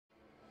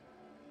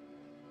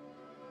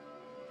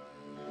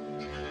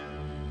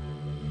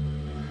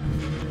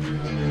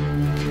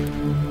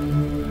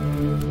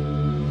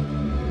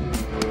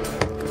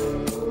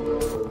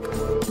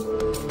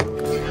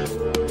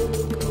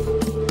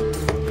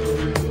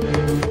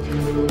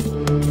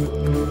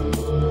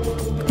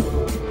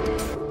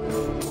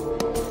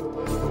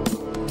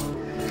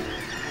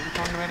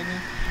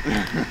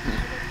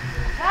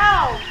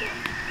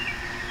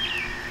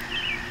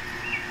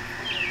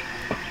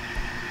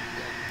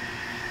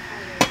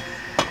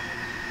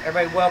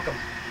Everybody welcome.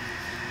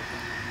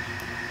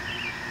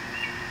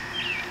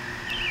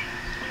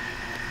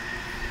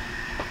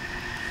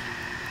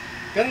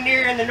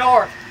 Gungnir in the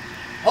north,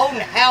 hold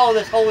and howl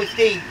this holy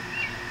steed.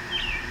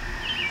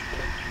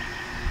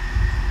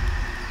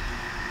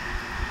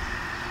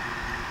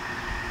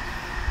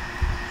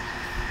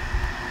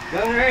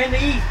 Gungnir in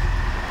the east,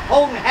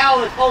 hold and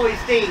howl this holy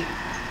steed.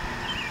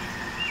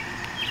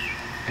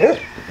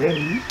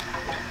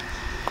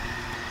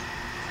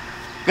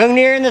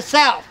 Gungnir in the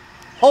south,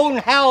 hold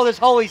and howl this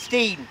holy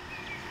steed.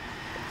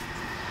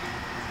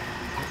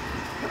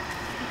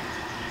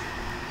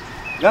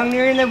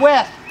 Gungnir in the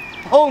west,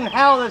 hold and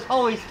howl this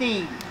holy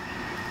steed.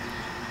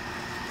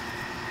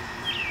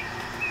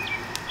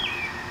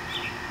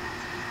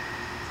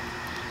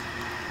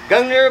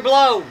 Midsummer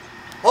Blót,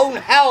 hold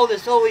and howl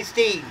this holy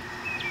steed.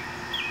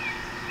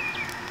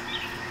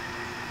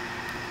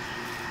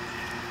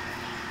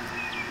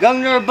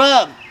 Midsummer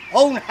Blót,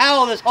 hold and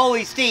howl this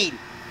holy steed.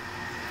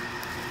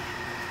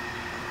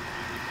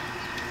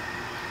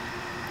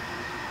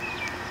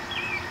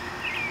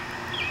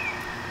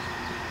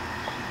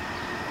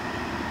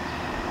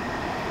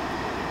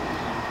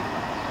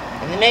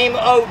 In the name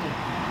of Odin,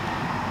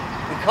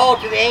 we call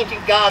to the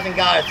ancient gods and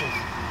goddesses.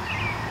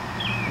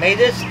 May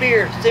this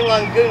spear sing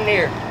on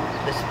Gungnir,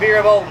 the spear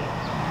of Odin,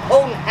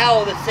 hold and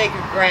howl the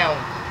sacred ground.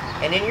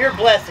 And in your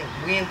blessing,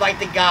 we invite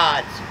the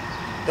gods,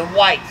 the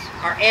whites,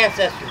 our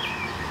ancestors,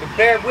 to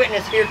bear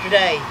witness here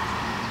today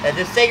that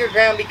this sacred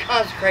ground be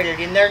consecrated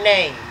in their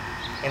name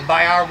and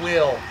by our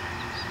will.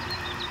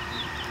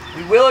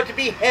 We will it to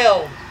be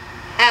held,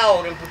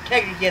 howled, and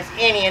protected against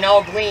any and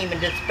all gleam and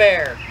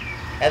despair,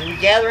 as we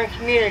gather in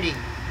community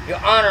to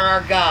honor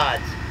our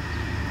gods.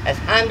 As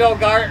Heimdall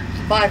guards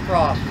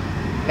Bifrost,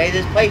 may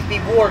this place be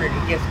warded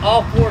against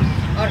all forces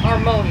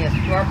unharmonious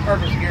to our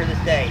purpose here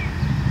this day.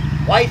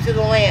 Whites of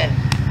the land,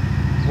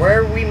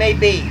 wherever we may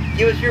be,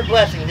 give us your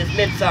blessing this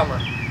midsummer.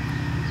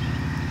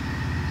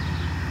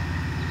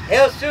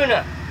 Hail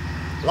Sunna,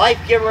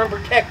 life-giver and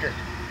protector,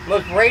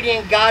 most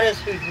radiant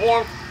goddess whose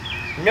warmth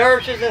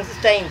nourishes and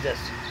sustains us.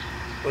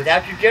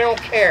 Without your gentle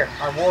care,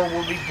 our world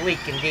will be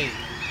bleak indeed.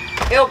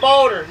 Hail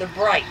Baldur the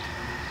bright,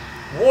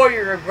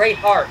 warrior of great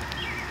heart.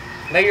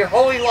 May your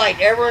holy light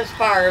ever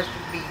inspire us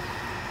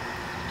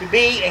to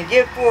be and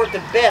give forth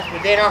the best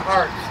within our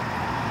hearts.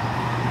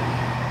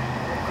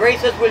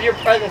 Grace us with your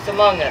presence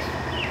among us.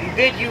 We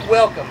bid you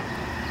welcome,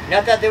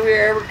 not that we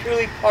are ever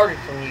truly parted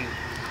from you.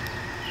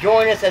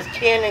 Join us as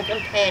kin and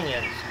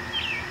companions.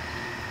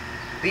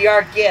 Be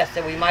our guests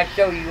that we might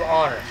show you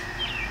honor.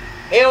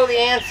 Hail the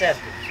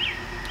ancestors,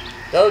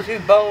 those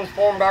whose bones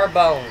formed our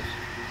bones,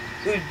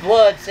 whose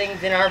blood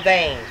sings in our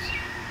veins.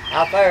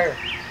 Alfar,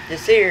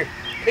 Desir,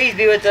 please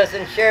be with us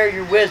and share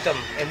your wisdom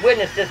and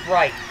witness this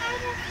rite.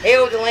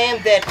 Hail the land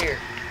Vetir,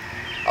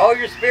 all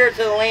your spirits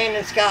of the land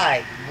and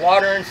sky,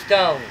 water and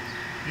stone,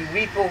 you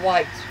weepful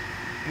whites,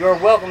 you are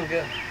welcome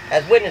to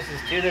as witnesses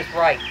to this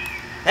rite.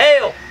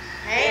 Hail!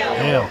 Hail!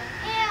 Hail!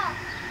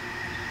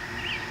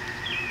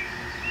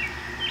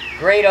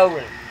 Great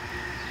Odin,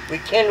 we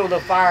kindle the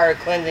fire of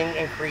cleansing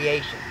and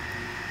creation.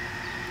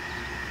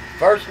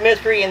 First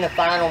mystery and the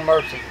final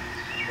mercy.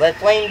 Let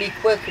flame be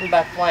quickened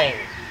by flame,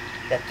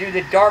 that through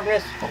the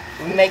darkness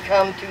we may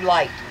come to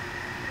light.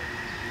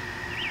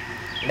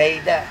 May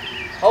the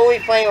holy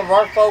flame of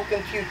our folk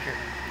and future,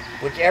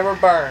 which ever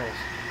burns,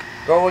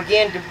 grow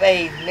again to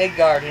bathe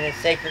Midgard in its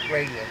sacred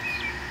radiance.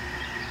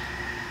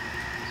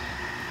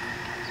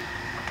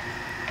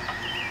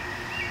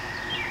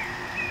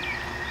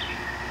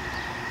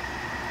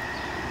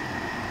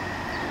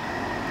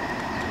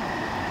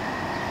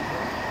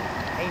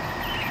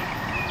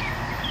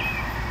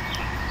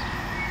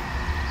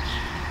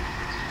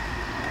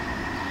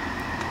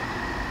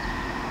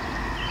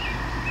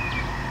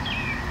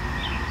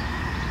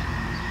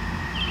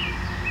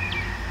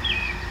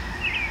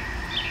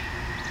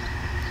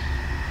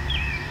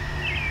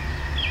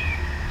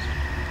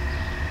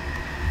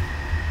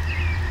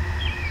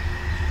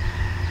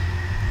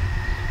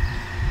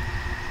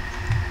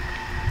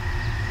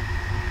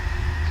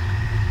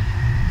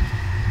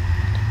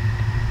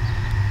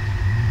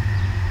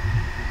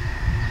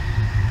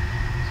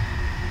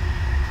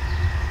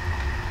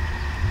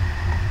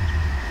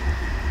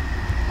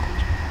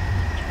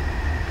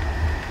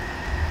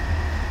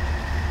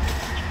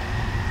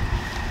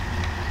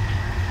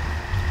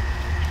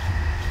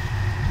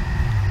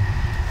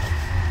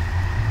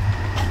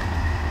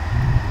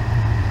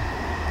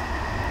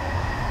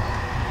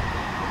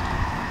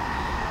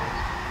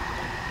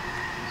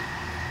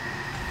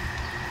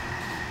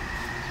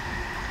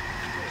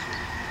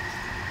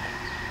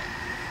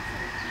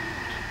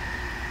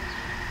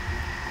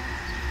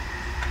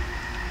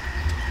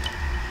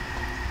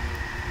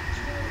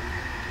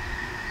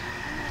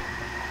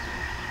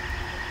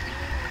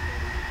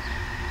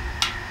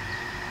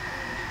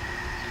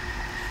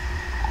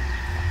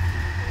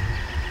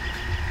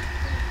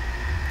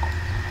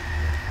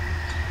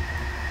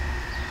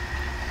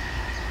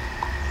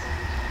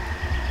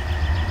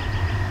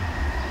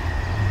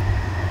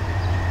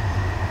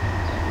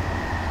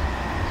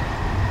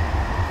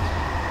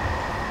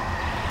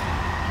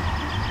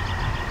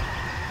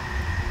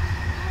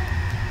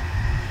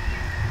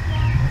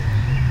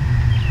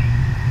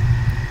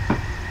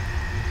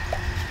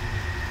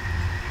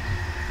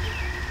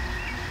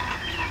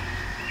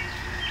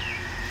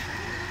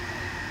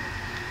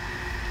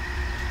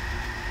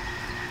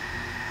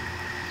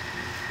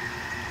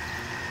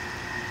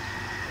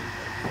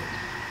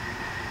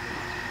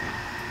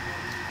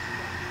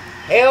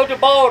 Hail to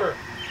Baldur,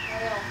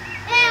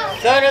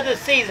 Hail. son of the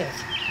seasons.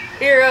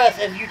 Hear us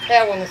as you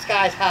travel in the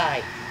skies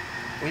high.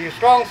 With your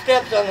strong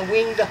steps on the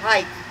wings of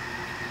height,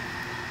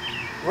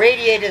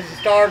 radiate as the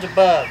stars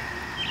above.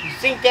 You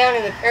sink down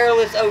in the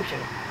perilous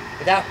ocean,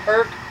 without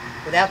hurt,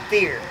 without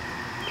fear.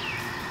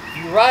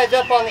 You rise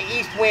up on the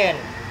east wind,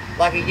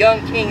 like a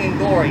young king in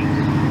glory.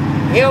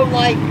 Hail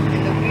life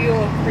in the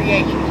wheel of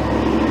creation.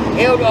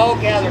 Hail to all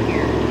gathered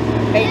here.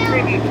 Pay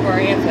tribute to our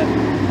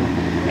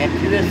ancestors, and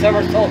to this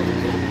summer solstice.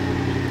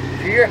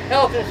 For your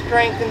health and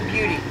strength and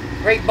beauty,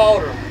 great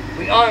Baldur,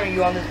 we honor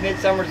you on this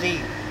Midsummer's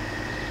Eve.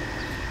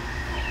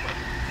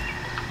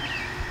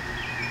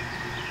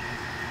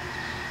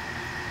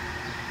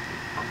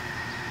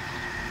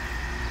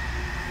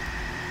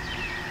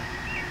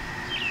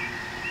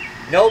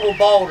 Noble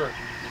Baldur,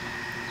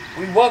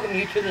 we welcome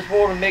you to this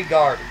world of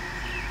Midgard,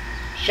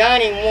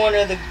 shining one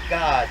of the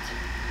gods.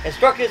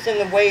 Instruct us in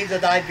the ways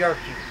of thy virtue.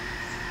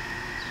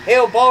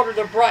 Hail Baldur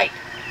the bright,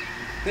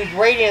 whose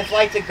radiance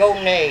lights a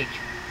golden age,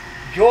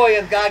 joy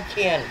of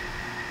God-kin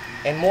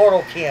and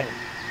mortal kin.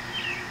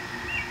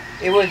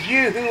 It was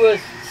you who was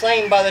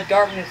slain by the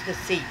darkness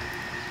deceit,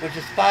 which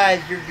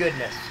despised your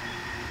goodness.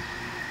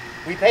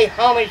 We pay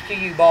homage to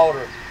you,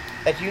 Baldur,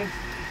 that you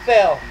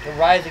fell to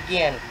rise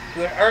again,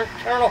 to an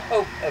eternal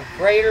hope of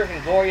greater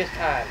and glorious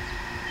times.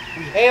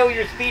 We hail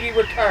your speedy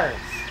return.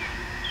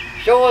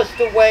 Show us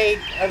the way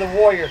of the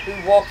warrior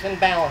who walks in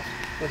balance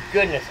with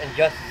goodness and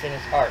justice in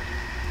his heart.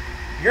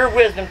 Your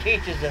wisdom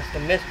teaches us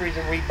the mysteries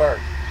of rebirth.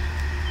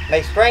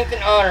 May strength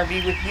and honor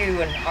be with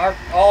you and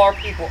all our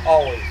people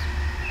always.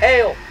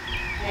 Hail!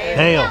 Hail!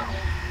 Hail.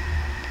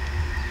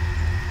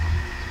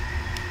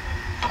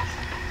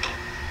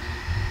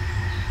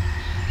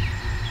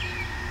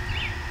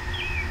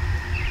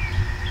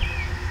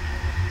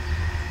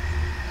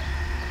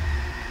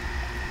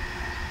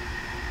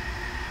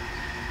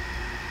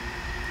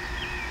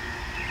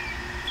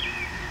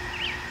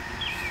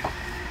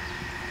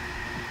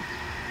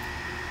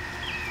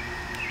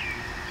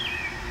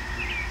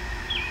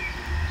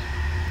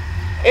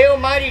 Hail,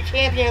 mighty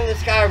champion of the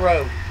sky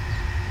road,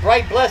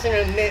 bright blessing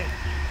in the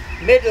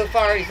mid of the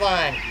fiery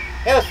line.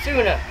 Hail,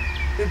 Sunna,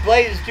 who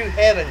blazes through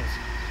heavens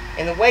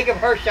in the wake of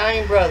her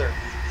shining brother,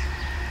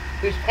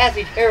 whose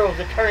passage heralds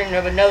the turning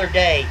of another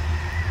day.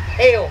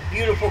 Hail,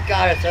 beautiful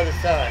goddess of the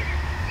sun.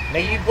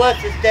 May you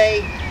bless this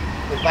day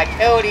with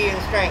vitality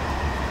and strength.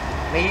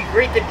 May you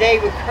greet the day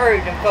with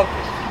courage and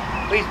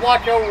focus. Please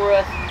watch over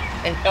us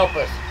and help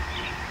us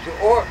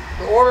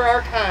to order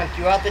our time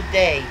throughout the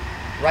day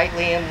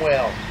rightly and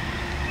well.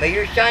 May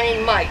your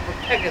shining might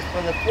protect us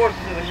from the forces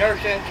of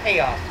inertia and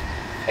chaos.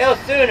 Hail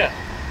Sunna,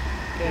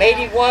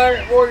 mighty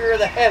warrior of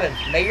the heavens,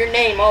 may your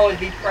name always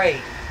be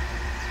praised.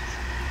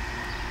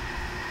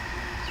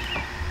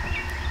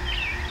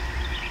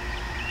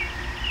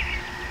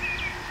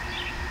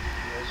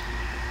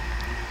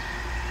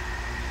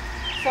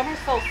 Summer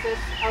solstice,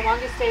 our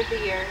longest day of the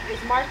year,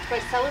 is marked by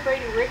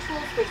celebrating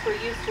rituals which were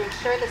used to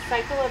ensure the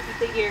cycle of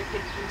the year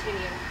could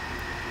continue.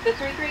 The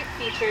three great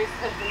features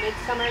of the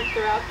midsummer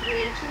throughout the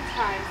ancient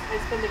times has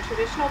been the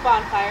traditional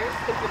bonfires,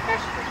 the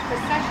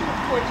procession of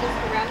torches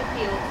around the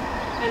fields,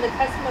 and the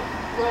custom of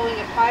rolling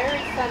a fiery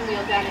sun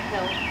wheel down a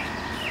hill.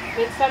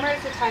 Midsummer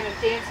is a time of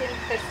dancing,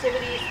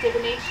 festivities,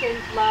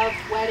 divination, love,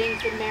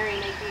 weddings, and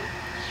merrymaking.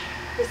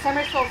 The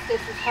summer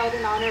solstice is held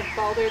in honor of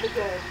Baldur the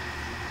Good,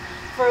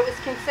 for it was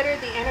considered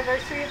the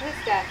anniversary of his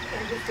death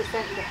and his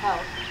descent into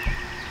hell.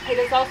 It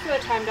is also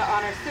a time to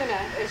honor Sunna,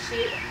 as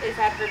she is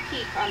at her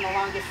peak on the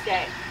longest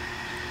day.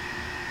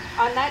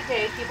 On that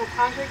day, people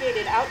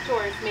congregated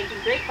outdoors, making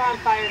great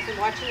bonfires and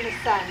watching the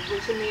sun,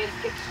 which in the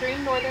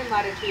extreme northern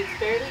latitudes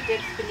barely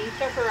dips beneath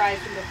the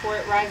horizon before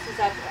it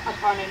rises up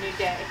upon a new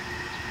day.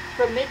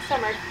 From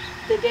midsummer,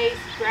 the days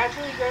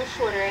gradually grow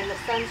shorter and the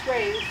sun's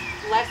rays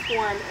less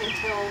warm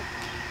until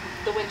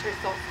the winter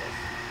solstice.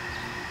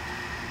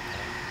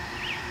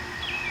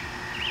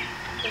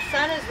 The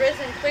sun has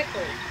risen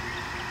quickly.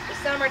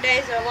 The summer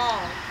days are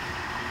long.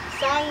 The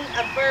song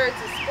of birds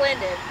is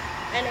splendid,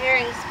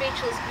 unairing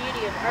speechless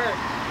beauty of earth.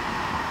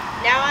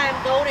 Now I am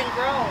golden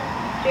grown,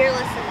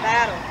 fearless in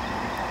battle.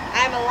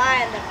 I am a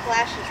lion that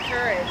flashes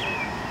courage,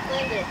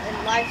 splendid in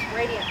life's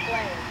radiant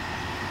flame.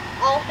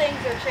 All things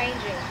are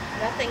changing,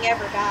 nothing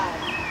ever dies.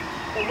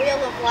 The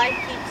wheel of life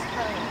keeps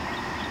turning.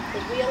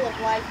 The wheel of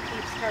life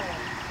keeps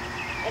turning.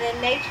 And in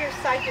nature's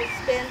cycle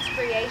spins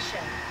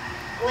creation,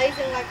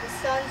 blazing like the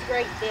sun's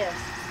great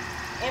disk.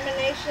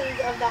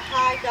 Emanations of the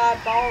high god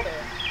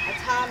Baldur, a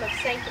time of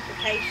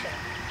sanctification.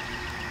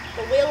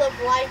 The wheel of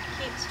life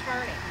keeps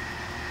turning.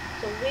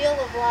 The wheel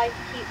of life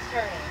keeps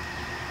turning.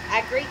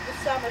 I greet the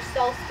summer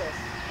solstice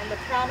and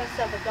the promise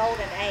of a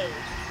golden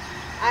age.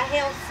 I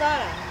hail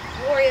Sunna,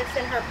 glorious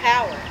in her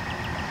power.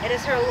 It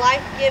is her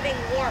life-giving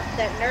warmth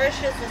that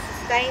nourishes and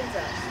sustains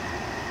us.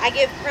 I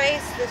give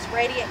praise to this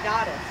radiant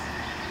goddess.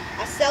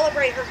 I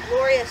celebrate her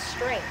glorious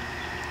strength.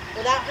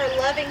 Without her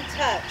loving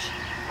touch,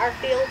 our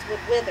fields would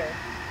wither.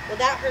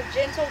 Without her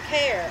gentle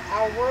care,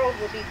 our world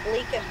would be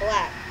bleak and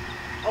black.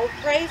 I will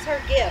praise her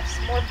gifts,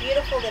 more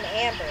beautiful than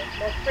amber,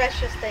 more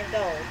precious than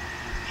gold.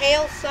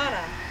 Hail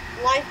Sunna,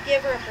 life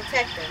giver and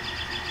protector.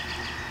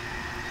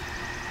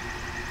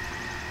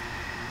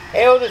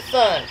 Hail the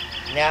sun,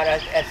 now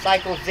at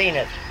cycle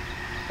zenith.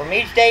 From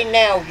each day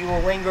now you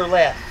will linger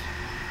less.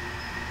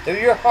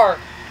 Through your heart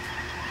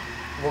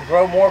will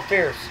grow more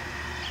fierce.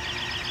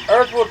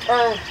 Earth will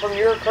turn from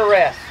your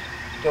caress,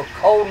 till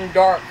cold and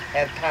dark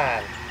have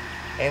time,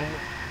 and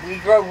we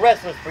grow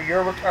restless for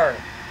your return.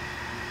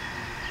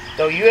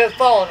 Though you have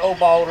fallen, O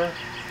Baldur,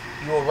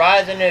 you will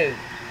rise anew,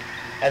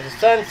 as the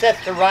sun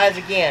sets to rise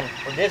again,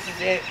 for this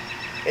is it,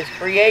 its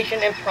creation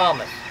and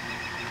promise.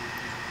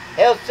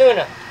 Hail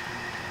Sunna,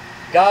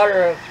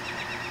 daughter of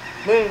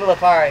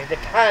Moonglafire, the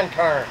time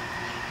turner,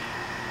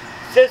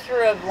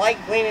 sister of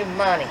light gleaming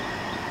Mani,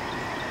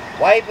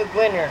 wife of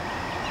Glenir,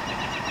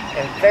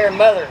 and fair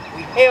mother,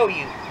 we hail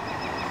you.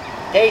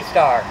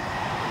 Daystar,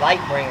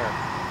 Lightbringer,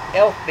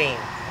 Elfbeam,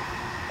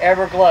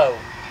 Everglow,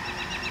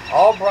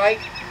 all bright,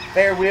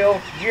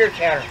 farewell, year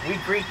counter, we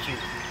greet you.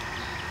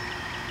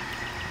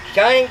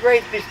 Shining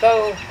grace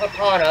bestow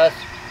upon us,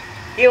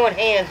 healing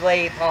hands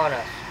lay upon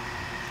us.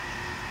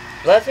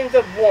 Blessings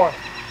of warmth,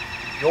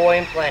 joy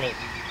and plenty,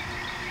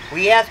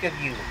 we ask of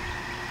you.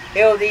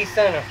 Hail thee,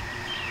 Sunna,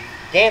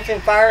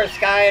 dancing fire of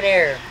sky and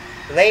air,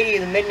 lady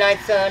of the midnight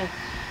sun,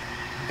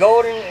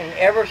 golden and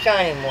ever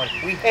shining one,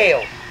 we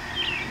hail.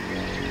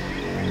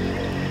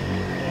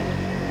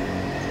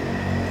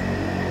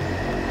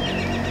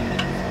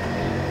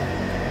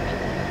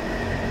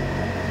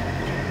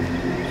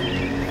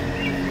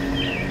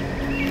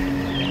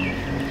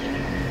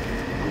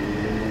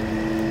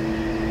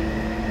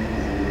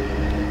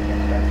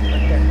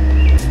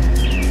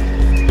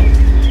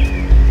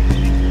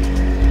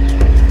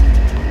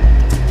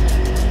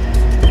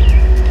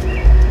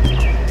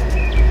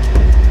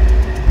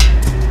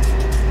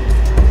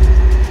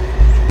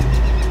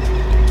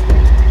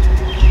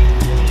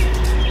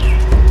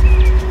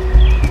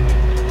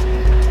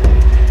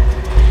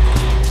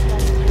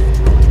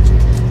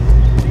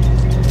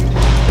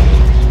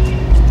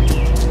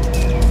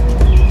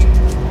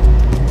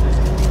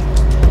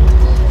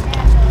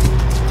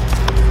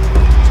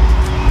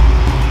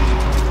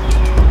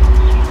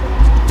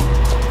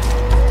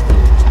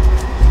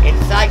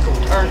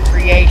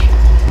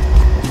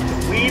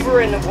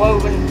 And the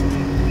woven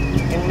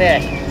and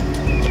mesh,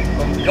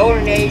 from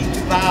golden age to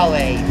vile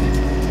age,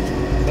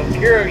 from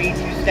purity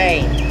to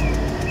stain,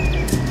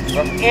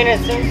 from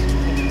innocence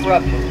to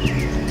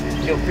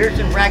corruption, till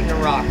fearsome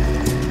Ragnarok,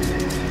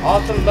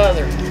 awesome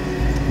mother,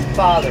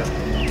 father,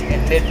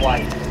 and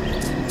midwife,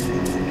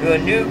 to a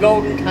new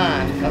golden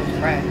time comes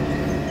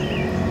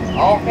practice.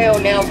 All hail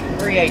now to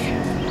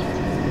creation,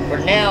 for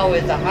now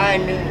is the high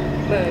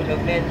noon moon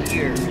of men's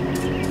years.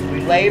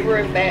 We labor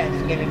and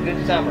bask in a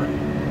good summer.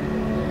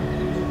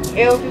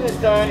 Hail to the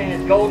sun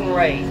and his golden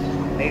rays.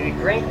 May we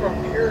drink from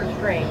pure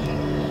springs,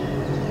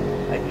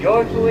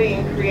 joyfully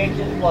in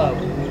creation's flow.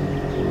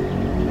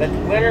 Let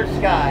the winter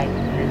sky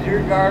and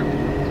azure garden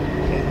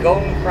and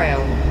golden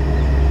crown,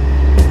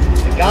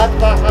 the gods of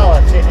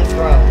Valhalla sit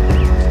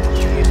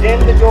enthroned.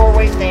 Within the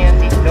doorway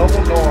stand these noble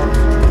dorms,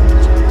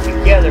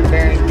 together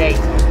bearing dates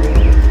on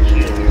radiant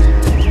shields.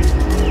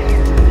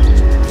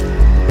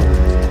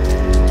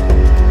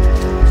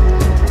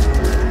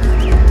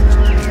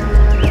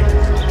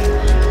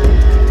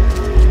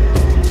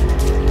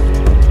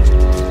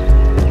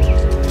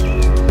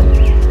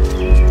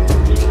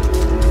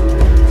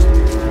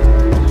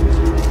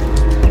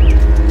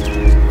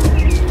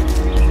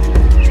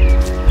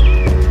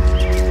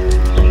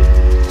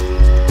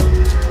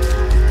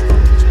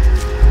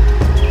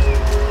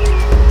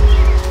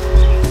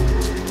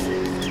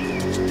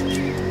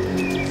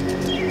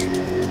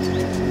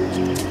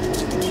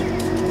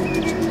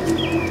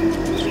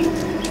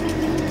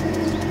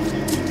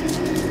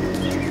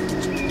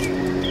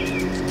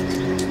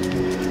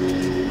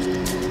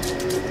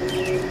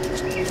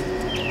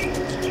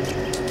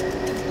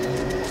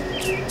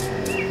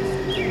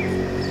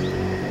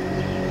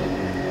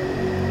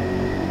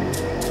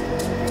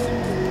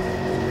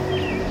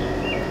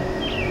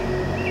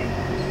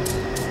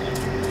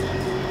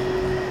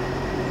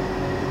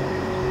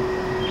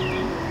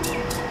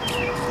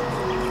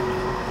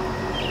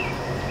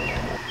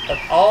 Of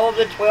all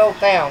the 12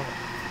 found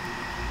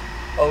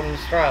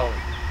Odin's throne,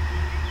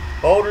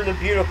 Baldur the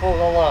beautiful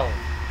alone.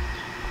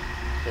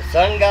 The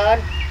sun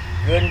god,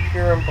 good and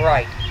pure and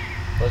bright,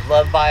 was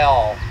loved by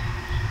all,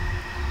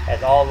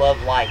 as all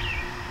love light.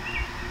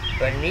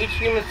 But in each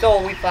human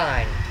soul we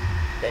find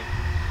that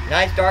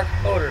night's dark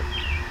odor,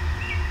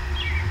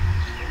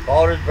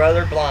 Baldur's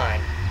brother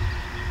blind,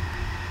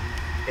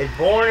 is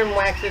born and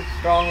waxes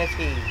strong as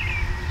he.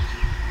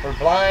 For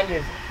blind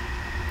is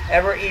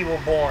ever evil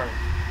born,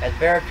 as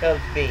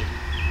Bearcubs be.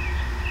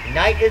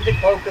 Night is the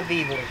cloak of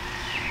evil,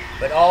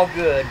 but all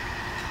good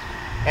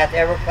hath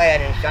ever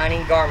clad in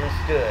shining garments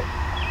stood.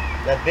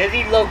 The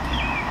busy Loki,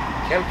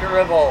 tempter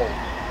of old,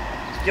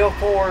 still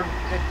forward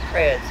the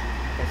treads,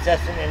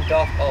 incessant and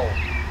doth hold.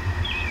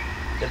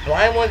 The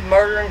blind one's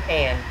murder in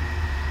hand,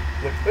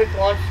 with quick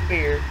launched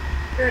spear,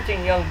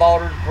 piercing young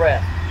Baldur's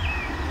breast.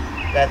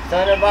 That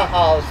son of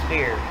Valhalla's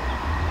spear,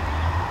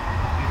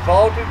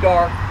 fall to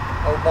dark,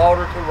 O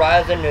Baldur, to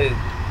rise anew,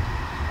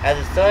 as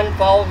the sun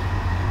falls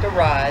to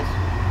rise,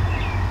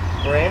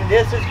 for in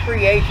this is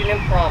creation and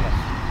promise.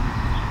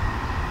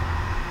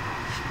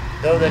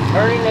 Though the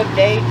turning of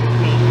day to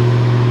week,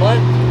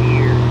 month to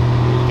year,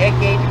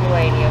 decade to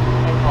millennium,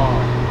 and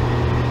on.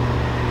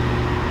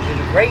 To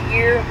the great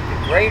year, the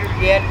greater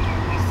yet,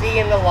 we see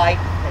in the light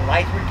and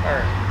light's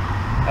return,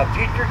 a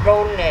future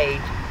golden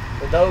age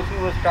for those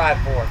who will strive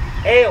for.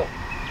 Hail!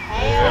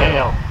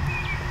 Hail!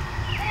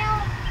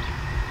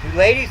 To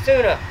Lady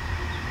Sunna,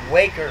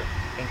 waker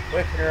and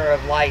quickener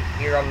of life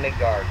here on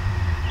Midgard.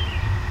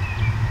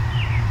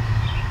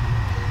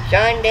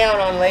 Shine down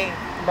on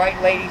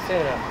bright Lady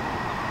Sunna.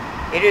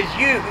 It is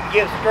you who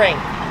give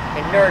strength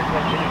and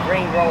nourishment to the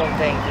green growing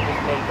things of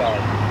this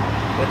Midgard.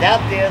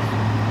 Without this,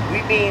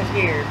 we beings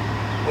here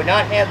would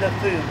not have the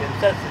food and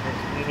sustenance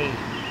we need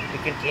to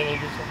continue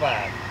to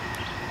survive.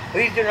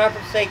 Please do not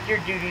forsake your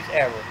duties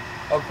ever,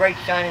 O great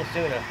shining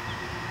Sunna.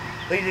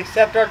 Please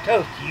accept our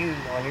toast to you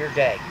on your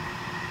day.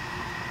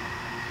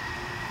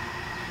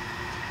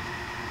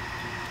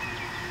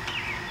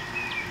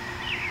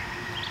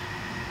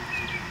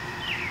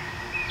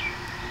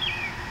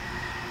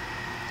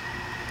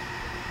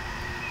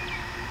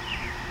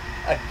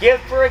 A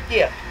gift for a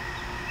gift,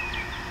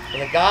 from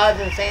the gods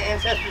and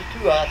ancestors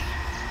to us,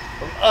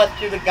 from us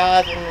to the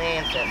gods and the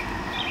ancestors.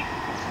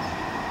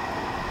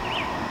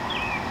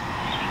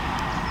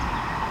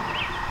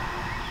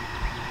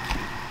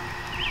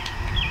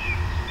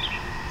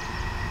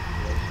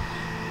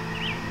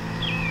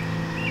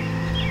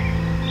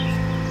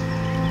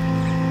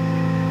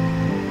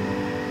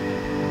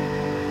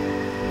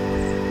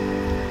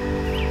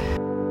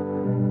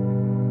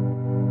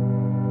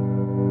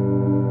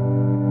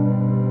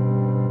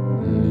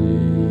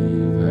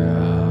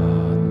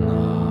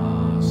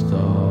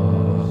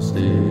 Stå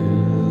still.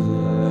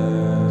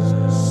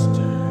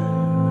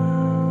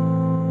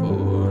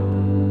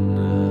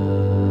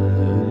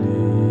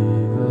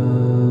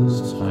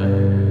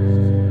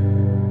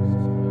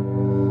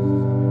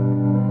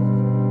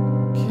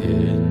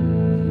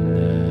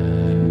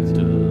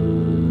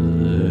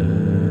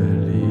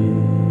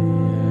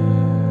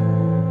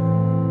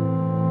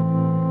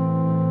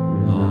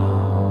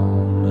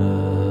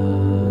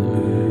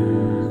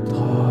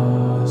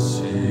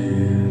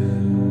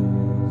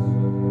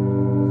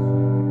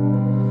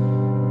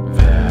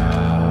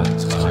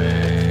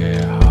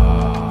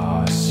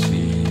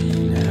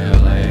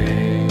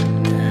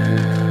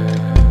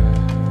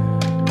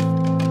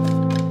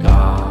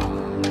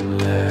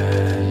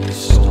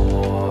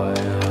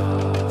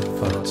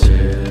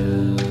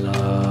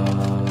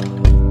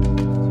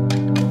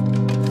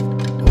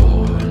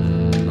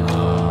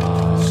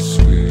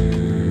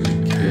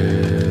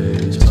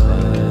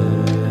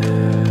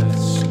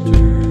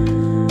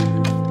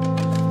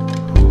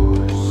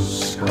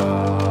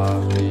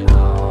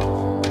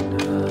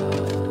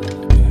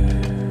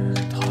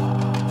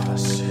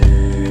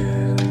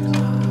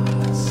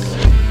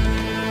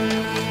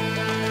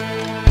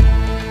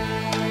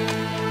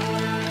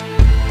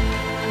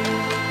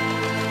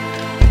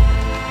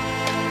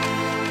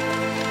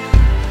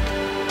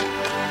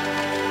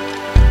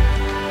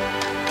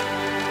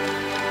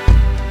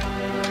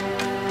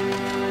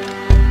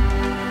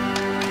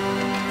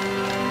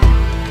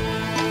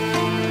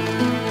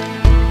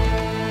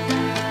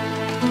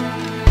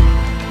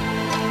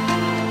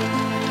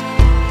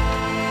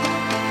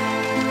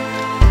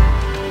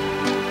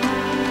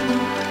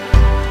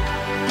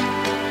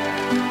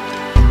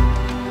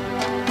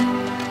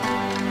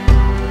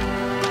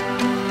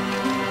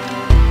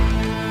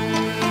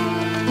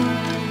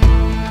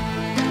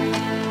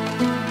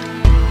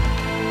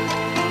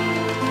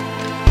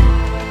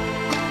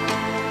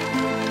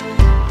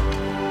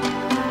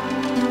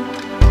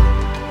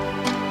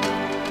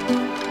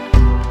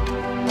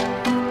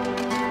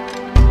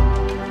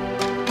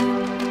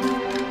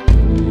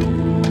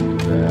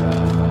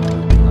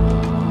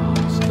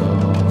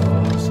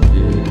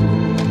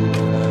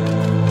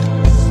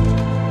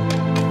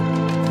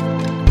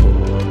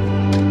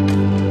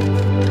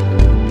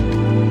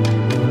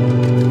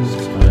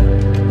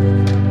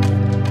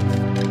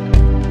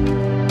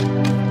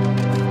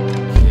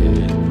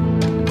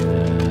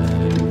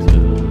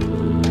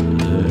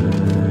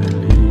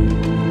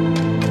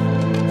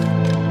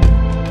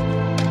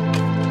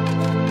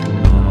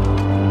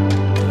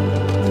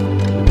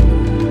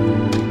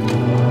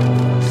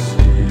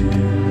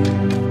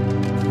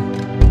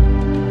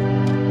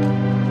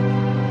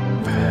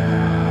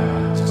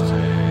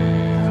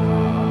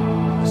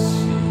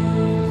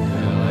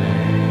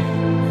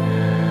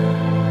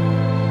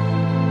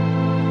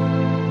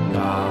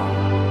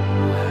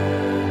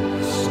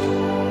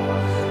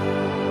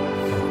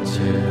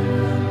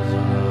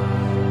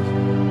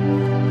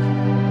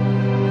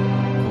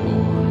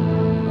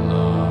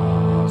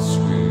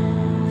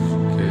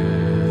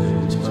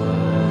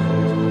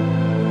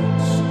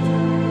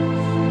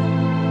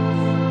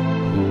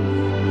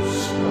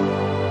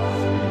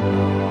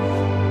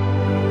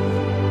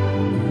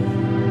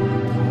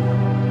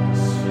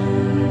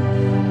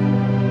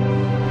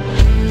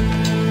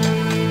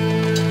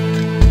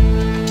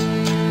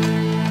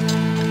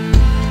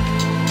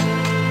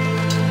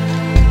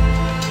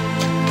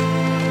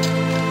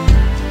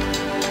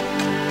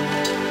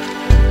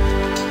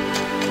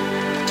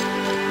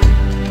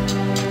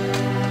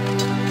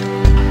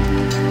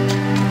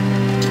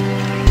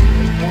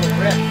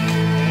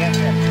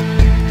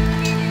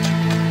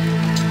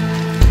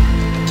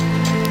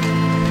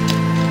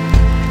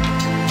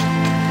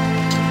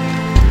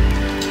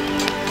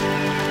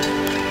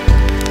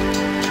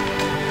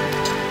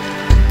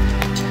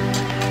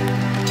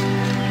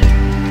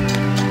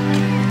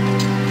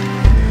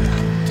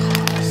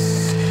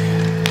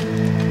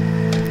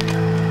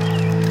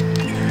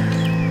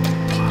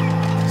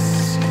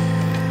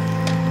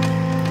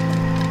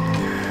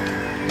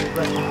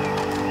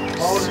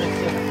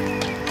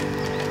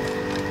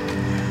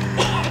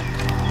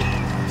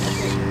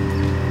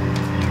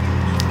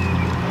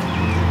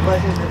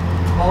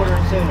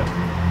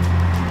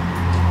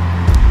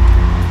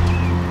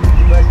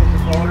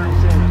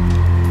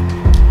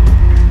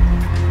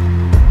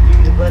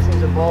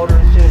 blessings of Baldur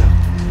and Sunna.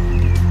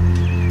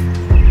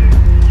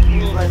 Give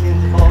you the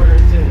blessings of Baldur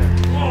and Sunna.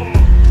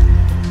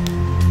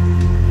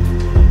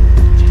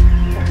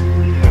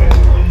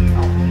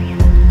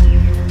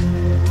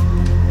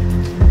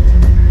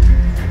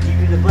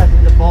 The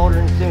blessings of Baldur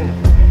and Sunna.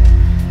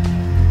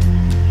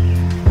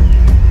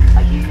 I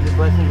give you the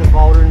blessings of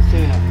Baldur and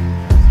Sunna.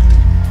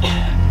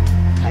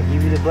 I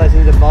give you the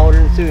blessings of Baldur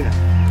and Sunna.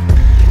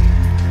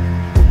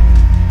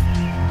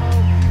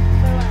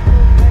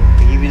 I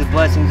give you the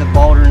blessings of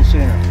Baldur and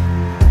Sunna.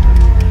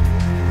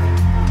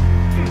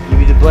 I give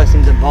you the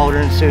blessings of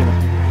Baldur and Sunna.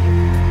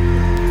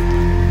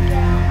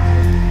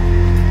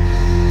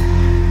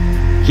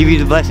 Give you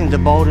the blessings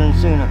of Baldur and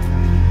Sunna.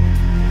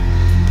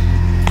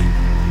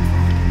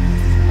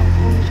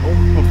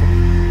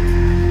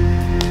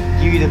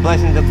 Give you the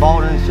blessings of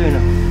Baldur and Sunna.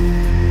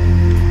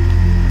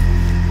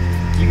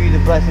 Give you the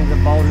blessings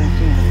of Baldur and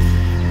Sunna.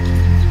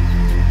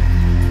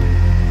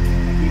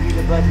 Give you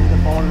the blessings of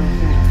Baldur and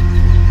Sunna.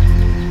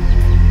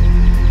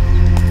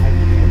 I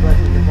give you the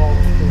blessings of Baldur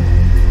and Sunna.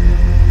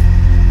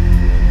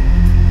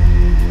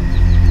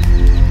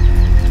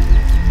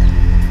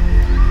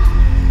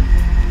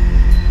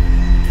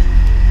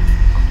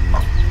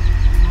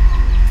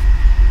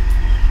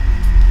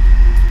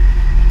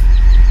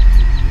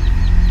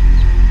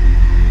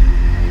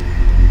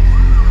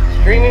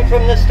 Streaming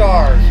from the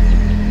stars,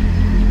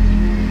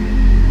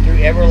 through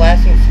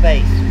everlasting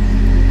space,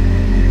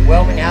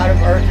 whelming out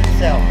of earth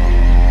itself,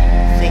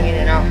 singing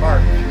in our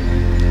hearts,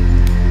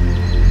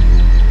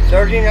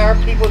 surging our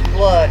people's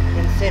blood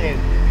and sinew,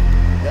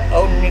 the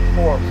Odinic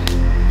force,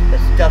 the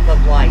stuff of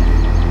life.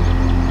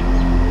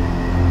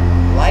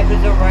 Life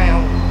is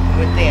around and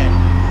within.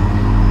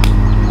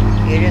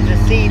 It is a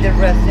seed that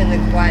rests in the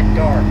quiet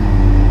dark.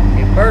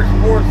 It bursts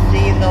forth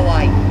seeing the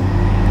light.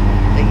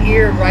 The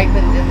ear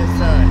ripens in the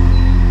sun,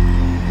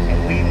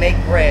 and we make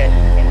bread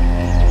and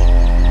eat.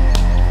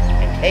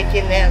 And take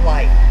in that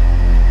light.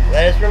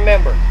 Let us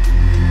remember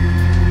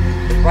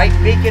the bright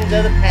beacons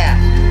of the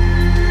past.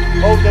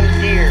 Hold them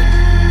dear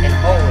and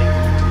holy.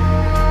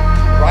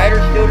 The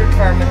riders still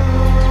determined,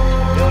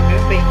 build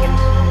new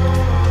beacons.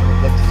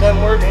 Look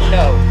sunward and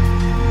know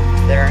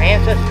that our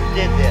ancestors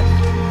did this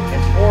and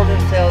swore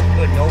themselves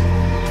to a noble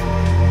future.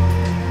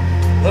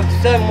 Look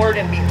sunward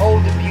and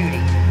behold the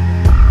beauty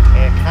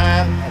in a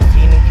time of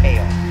seeming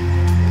chaos.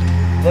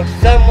 Look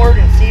sunward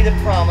and see the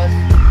promise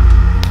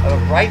of a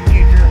bright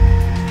future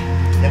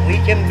that we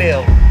can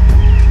build.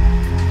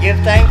 Give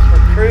thanks for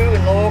true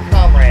and loyal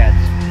comrades.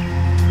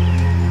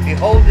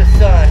 Behold the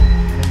sun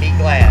and be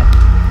glad.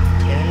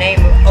 In the name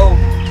of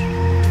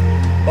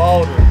Odin,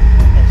 Baldur,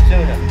 and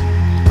Sunna,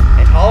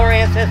 and all our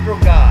ancestral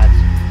gods,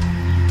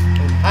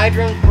 through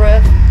Hydra's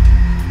breath,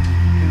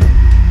 through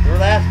your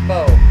last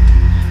bow,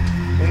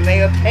 we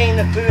may obtain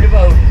the food of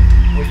Odin,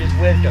 which is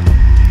wisdom.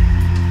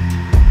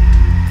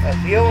 Of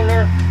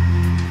Fjolnir,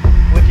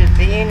 which is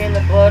being in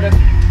the blood of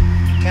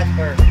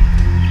Hesper,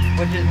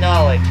 which is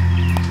knowledge.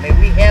 May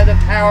we have the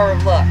power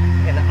of luck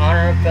and the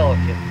honor of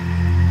fellowship.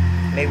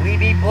 May we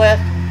be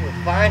blessed with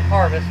fine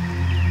harvest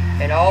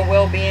and all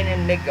well-being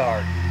in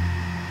Midgard.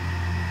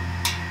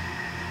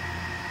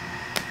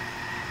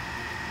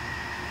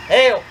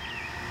 Hail!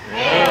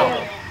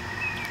 Hail!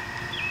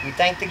 We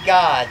thank the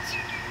gods,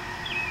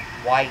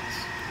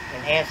 whites,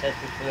 and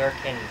ancestors for their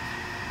attendance,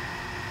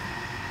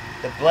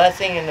 the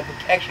blessing and the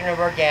protection of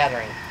our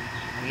gathering.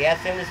 We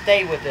ask them to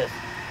stay with us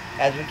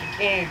as we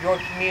continue your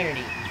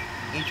community,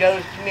 each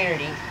other's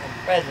community and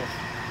presence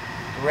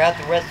throughout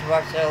the rest of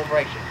our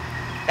celebration.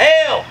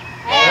 Hail!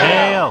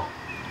 Hail!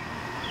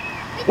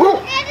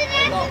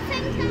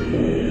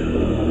 Hail!